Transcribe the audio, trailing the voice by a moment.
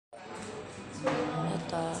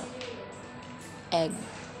Ito, egg.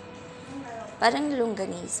 Parang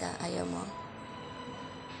longganisa. Ayaw mo?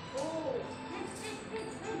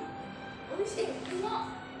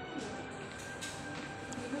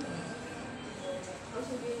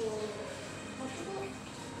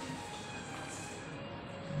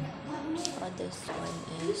 Oh, this one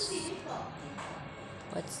is...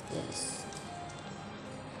 What's this?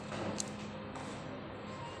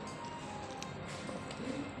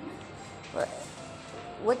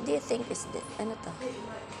 What do you think is this? Ano to?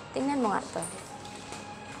 Tingnan mo nga to.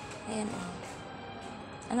 Ayan o.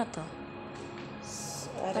 Ano to?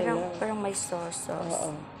 Parang may sauce.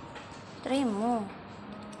 Try mo.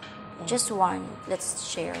 Just one. Let's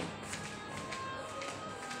share.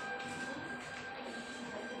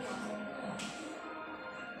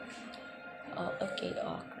 Oh, okay.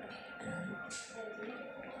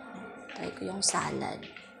 Try ko yung salad.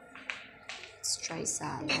 Let's try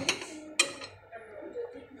salad.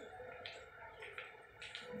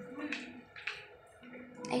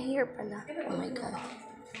 Ay, here pala. Oh my God.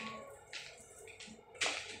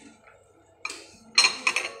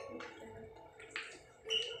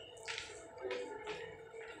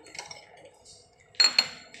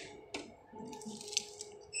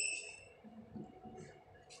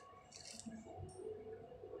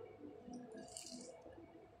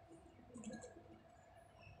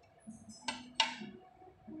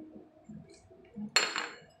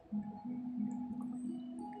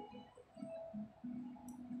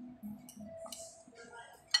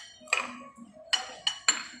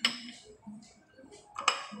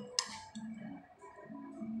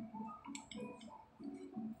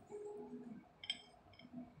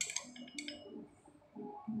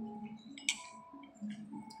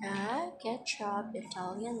 Ketchup,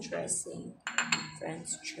 Italian dressing,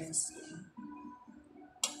 French dressing.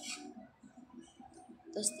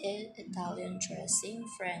 This is Italian dressing,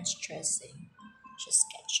 French dressing. Just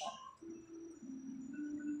ketchup.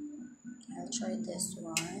 I'll try this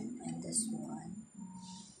one and this one.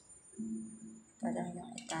 Parang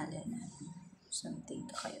yung Italian na something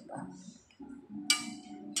kakaiba.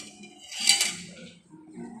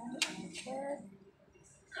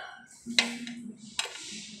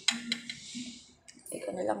 Iko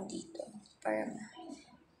na lang dito. Parang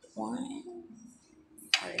one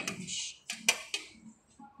orange.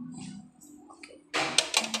 Okay.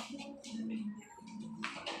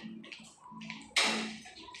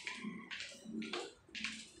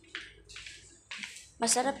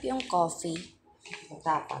 Masarap yung coffee.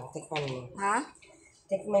 Matapang. Tikman mo. Ha?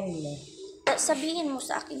 Tikman mo. Sabihin mo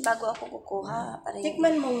sa akin bago ako kukuha.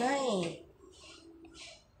 Tikman mo nga eh.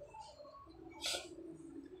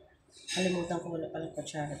 Kalimutan ko wala pala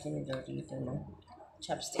kutsara tinidor dito, no?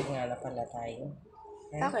 Chopstick nga na pala tayo.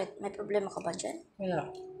 Bakit? May problema ka ba dyan?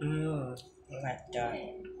 Wala. Right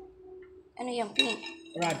done. Ano yung pink?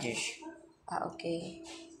 Radish. Ah, okay.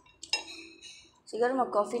 Siguro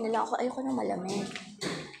mag-coffee na lang ako. Ayoko na malamig.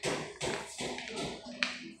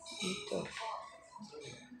 Dito.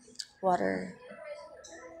 Water.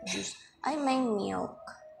 Juice. Ay, may milk.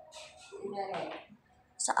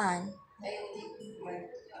 Saan?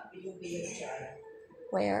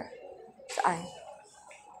 Where? Saan?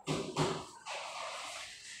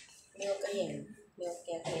 Milk ayan. Milk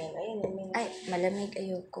yan. Ayan. Ayan. Milk. Ay, malamig.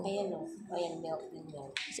 Ayoko. Ayan o. Ayan, milk din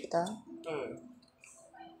yan. Is ito?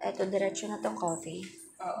 Eto, diretso na tong coffee.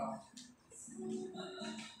 Oo.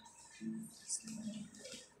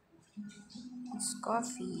 It's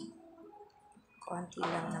coffee. Konti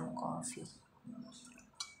lang ng coffee.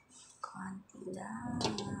 Konti lang.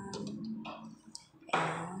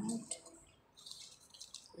 And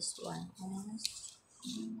this one is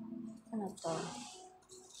ano to?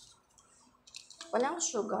 Walang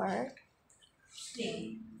sugar.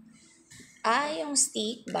 Ah, yung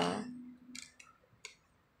steak ba?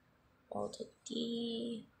 All the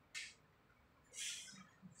tea.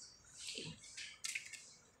 Okay.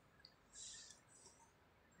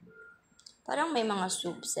 Parang may mga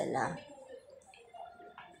soup sila.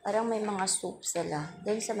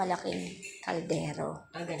 Doon sa malaking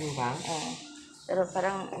kaldero. Ah, ganun ba? Oo. Pero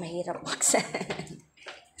parang mahirap buksan.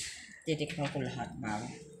 Titikman ko lahat ba?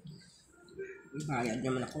 Bayad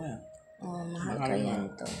naman ako eh. Oh, mahal ka yan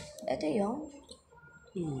to. Ito yung?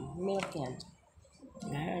 Milk yan.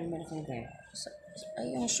 Ayan, malaki kayo.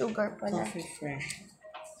 Ay, yung sugar pala. Coffee fresh.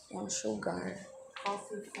 Yung sugar.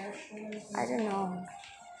 Coffee fresh. I don't know.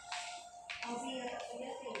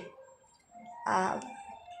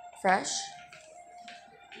 Fresh?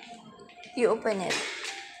 You open it.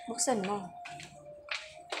 Buksan mo.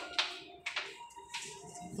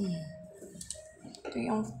 Ito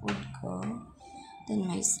yung food ko. Then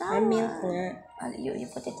my sour. Milk nga. You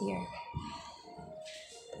put it here.